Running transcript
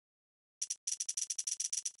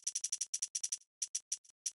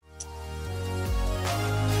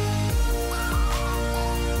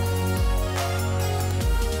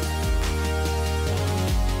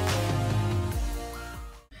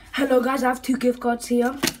Hello guys, I have 2 gift cards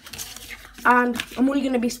here. And I'm only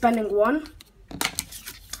going to be spending one.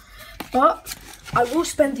 But I will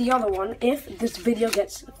spend the other one if this video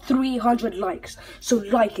gets 300 likes. So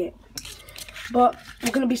like it. But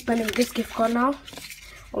we're going to be spending this gift card now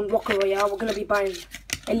on Royale. We're going to be buying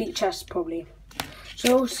elite chests probably.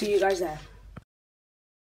 So see you guys there.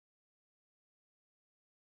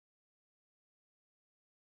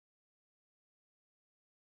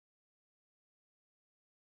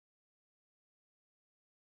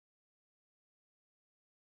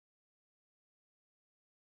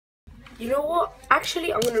 You know what?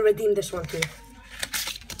 Actually, I'm going to redeem this one too.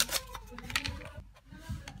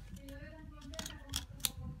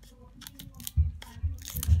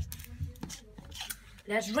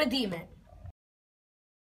 Let's redeem it.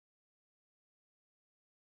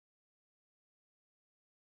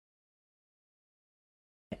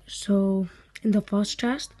 So, in the first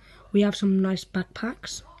chest, we have some nice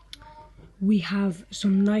backpacks. We have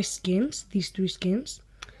some nice skins, these 3 skins.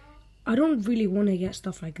 I don't really want to get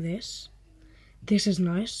stuff like this. This is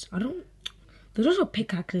nice. There's also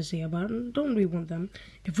pickaxes here, but I don't really want them.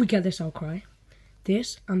 If we get this, I'll cry.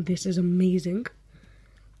 This and this is amazing.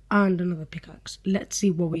 And another pickaxe. Let's see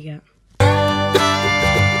what we get.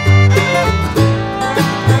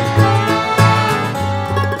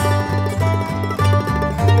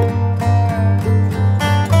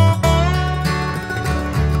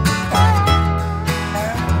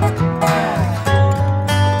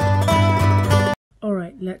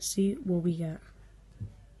 Alright, let's see what we get.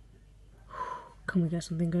 Can we get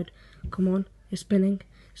something good? Come on, it's spinning.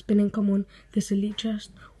 Spinning, come on. This elite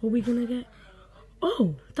chest. What are we gonna get?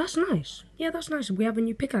 Oh, that's nice. Yeah, that's nice. We have a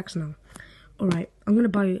new pickaxe now. Alright, I'm gonna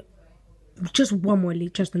buy just one more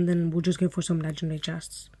elite chest and then we'll just go for some legendary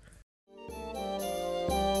chests.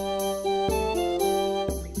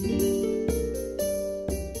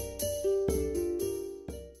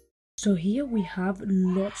 So here we have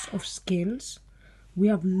lots of skins. We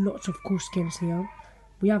have lots of cool skins here.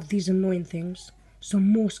 We have these annoying things.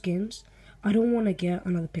 Some more skins. I don't want to get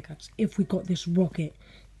another pickaxe. If we got this rocket,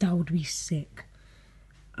 that would be sick.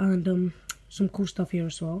 And some cool stuff here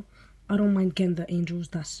as well. I don't mind getting the angels,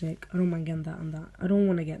 that's sick. I don't mind getting that and that. I don't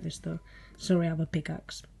want to get this though. Sorry, I have a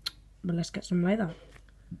pickaxe. But let's get some like that.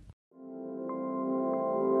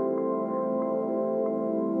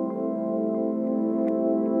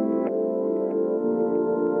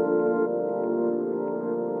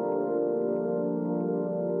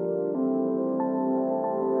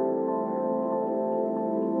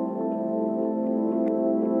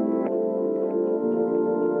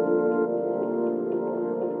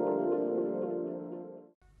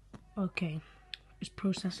 Okay, it's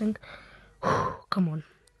processing. Come on.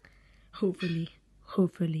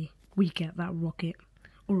 Hopefully we get that rocket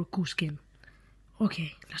or a cool skin.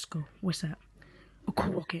 Okay, let's go. What's that? A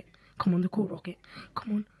cool rocket. Come on, the cool rocket.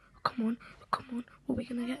 Come on. What are we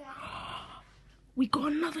gonna get? We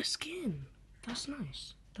got another skin. That's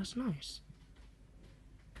nice.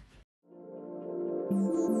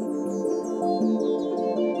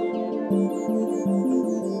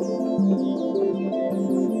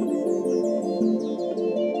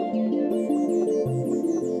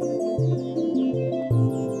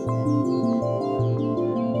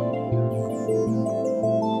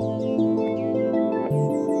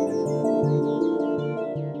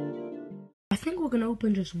 I think we're gonna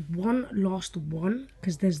open just one last one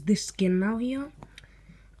because there's this skin now here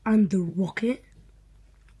and the rocket,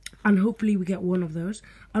 and hopefully we get one of those.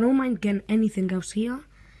 I don't mind getting anything else here.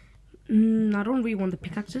 I don't really want the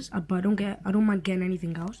pickaxes, but I don't mind getting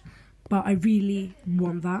anything else, but I really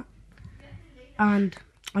want that, and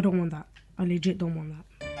I don't want that. I legit don't want that.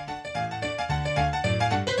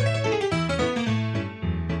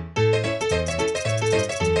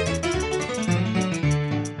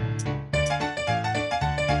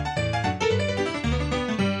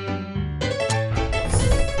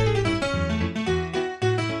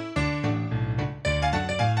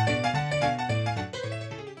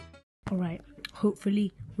 Alright,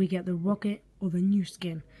 hopefully we get the rocket or the new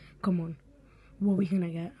skin. Come on. What are we gonna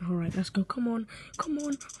get? Alright, let's go. Come on.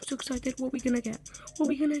 I'm so excited. What are we gonna get?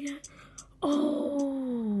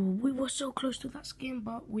 Oh, we were so close to that skin,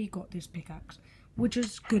 but we got this pickaxe, which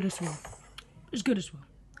is good as well.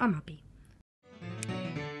 I'm happy.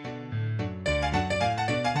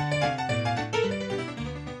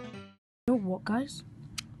 You know what, guys?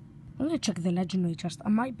 I'm gonna check the legendary chest. I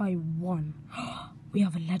might buy one. We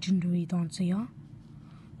have a legendary dancer here.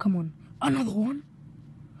 Come on. Another one?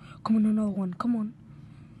 Come on, another one. Come on.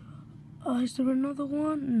 Is there another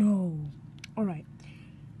one? No. Alright.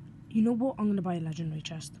 You know what? I'm going to buy a legendary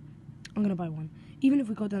chest. I'm going to buy one. Even if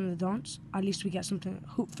we go down the dance, at least we get something.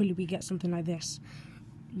 Hopefully we get something like this.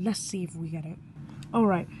 Let's see if we get it.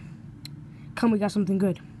 Alright. Can we get something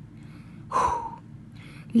good? Whew.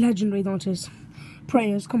 Legendary dances.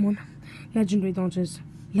 Prayers, come on. Legendary dances.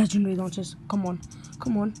 Legendary dances. Come on.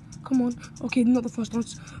 Come on. Come on. Okay, not the first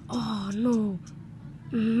dance. Oh, no.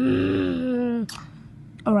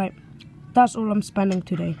 Alright. That's all I'm spending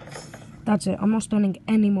today. That's it. I'm not spending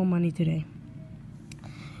any more money today.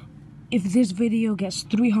 If this video gets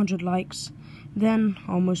 300 likes, then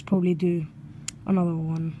I'll most probably do another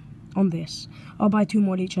one on this. I'll buy 2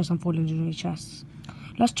 more elite chests and 4 legendary chests.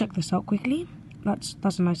 Let's check this out quickly. That's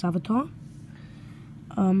a nice avatar.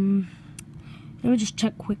 Let me just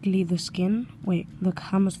check quickly the skin. Wait, the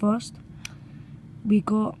hammers first. We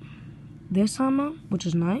got this hammer, which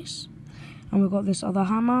is nice. And we got this other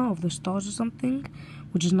hammer of the stars or something,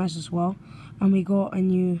 which is nice as well. And we got a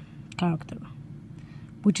new character,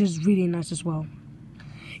 which is really nice as well.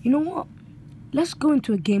 You know what? Let's go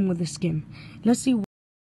into a game with the skin. Let's see.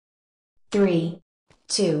 3,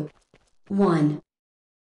 2, 1.